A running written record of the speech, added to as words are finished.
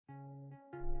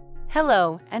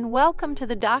Hello and welcome to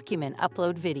the document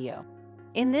upload video.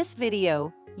 In this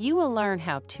video, you will learn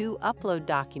how to upload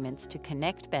documents to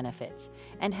Kynect benefits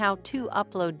and how to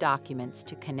upload documents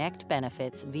to Kynect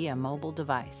benefits via mobile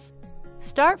device.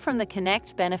 Start from the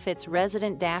Kynect benefits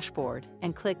resident dashboard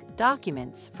and click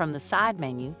Documents from the side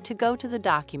menu to go to the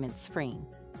Documents screen.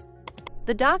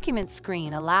 The Documents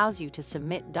screen allows you to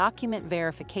submit document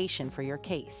verification for your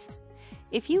case.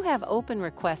 If you have open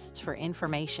requests for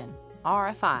information,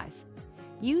 RFIs,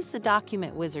 use the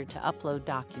Document Wizard to upload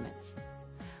documents.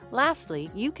 Lastly,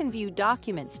 you can view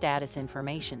document status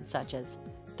information such as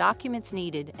documents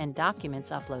needed and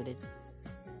documents uploaded.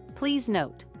 Please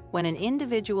note, when an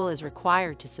individual is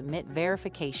required to submit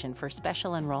verification for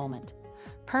special enrollment,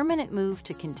 permanent move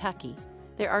to Kentucky,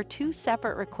 there are two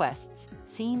separate requests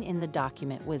seen in the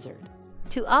Document Wizard.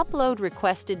 To upload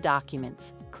requested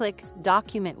documents, click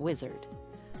Document Wizard.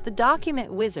 The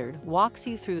Document Wizard walks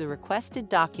you through the requested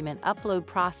document upload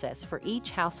process for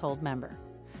each household member.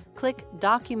 Click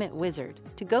Document Wizard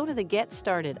to go to the Get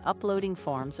Started Uploading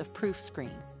Forms of Proof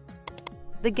screen.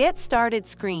 The Get Started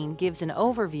screen gives an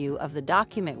overview of the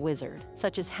Document Wizard,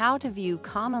 such as how to view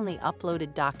commonly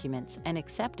uploaded documents and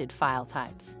accepted file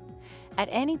types. At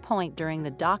any point during the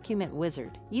Document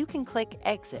Wizard, you can click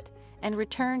Exit and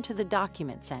return to the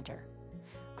Document Center.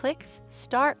 Click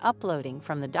Start Uploading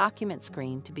from the document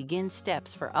screen to begin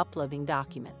steps for uploading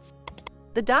documents.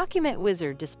 The Document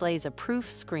Wizard displays a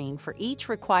proof screen for each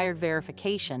required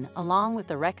verification along with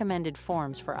the recommended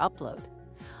forms for upload.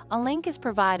 A link is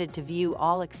provided to view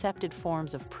all accepted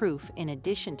forms of proof in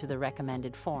addition to the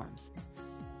recommended forms.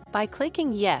 By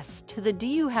clicking Yes to the Do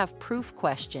You Have Proof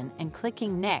question and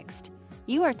clicking Next,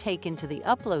 you are taken to the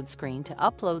Upload screen to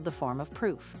upload the form of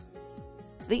proof.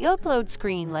 The Upload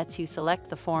screen lets you select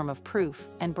the form of proof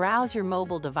and browse your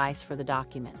mobile device for the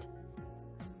document.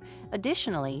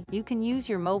 Additionally, you can use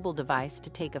your mobile device to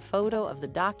take a photo of the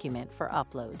document for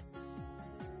upload.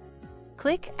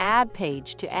 Click Add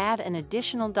Page to add an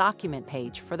additional document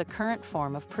page for the current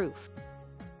form of proof.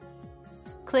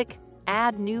 Click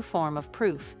Add New Form of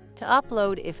Proof to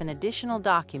upload if an additional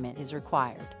document is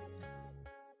required.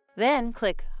 Then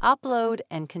click Upload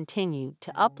and continue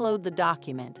to upload the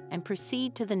document and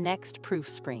proceed to the next proof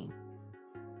screen.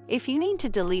 If you need to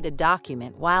delete a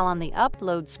document while on the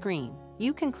upload screen,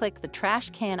 you can click the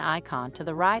trash can icon to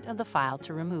the right of the file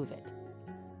to remove it.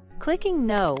 Clicking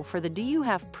No for the Do You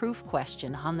Have Proof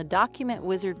question on the Document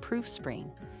Wizard proof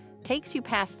screen takes you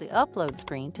past the upload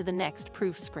screen to the next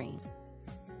proof screen.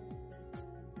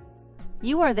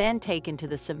 You are then taken to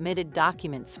the Submitted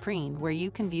Documents screen where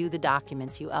you can view the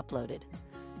documents you uploaded.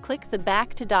 Click the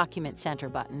Back to Document Center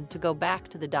button to go back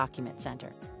to the Document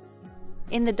Center.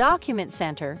 In the Document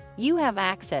Center, you have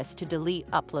access to delete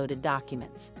uploaded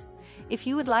documents. If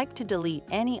you would like to delete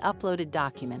any uploaded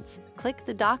documents, click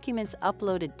the Documents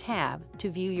Uploaded tab to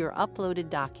view your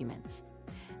uploaded documents.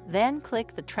 Then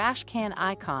click the trash can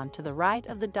icon to the right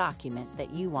of the document that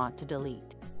you want to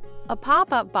delete. A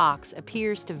pop-up box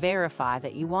appears to verify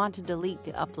that you want to delete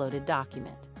the uploaded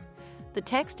document. The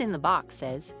text in the box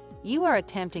says, "You are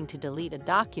attempting to delete a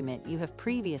document you have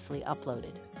previously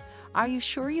uploaded. Are you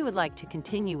sure you would like to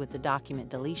continue with the document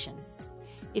deletion?"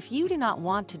 If you do not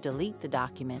want to delete the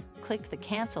document, click the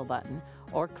Cancel button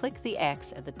or click the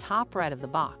X at the top right of the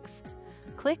box.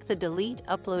 Click the Delete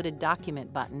Uploaded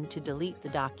Document button to delete the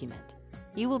document.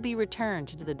 You will be returned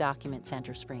to the Document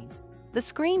Center screen. The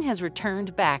screen has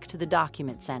returned back to the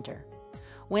Document Center.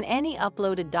 When any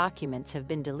uploaded documents have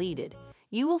been deleted,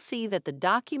 you will see that the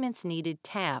Documents Needed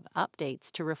tab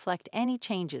updates to reflect any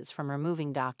changes from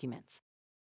removing documents.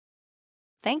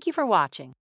 Thank you for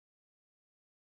watching.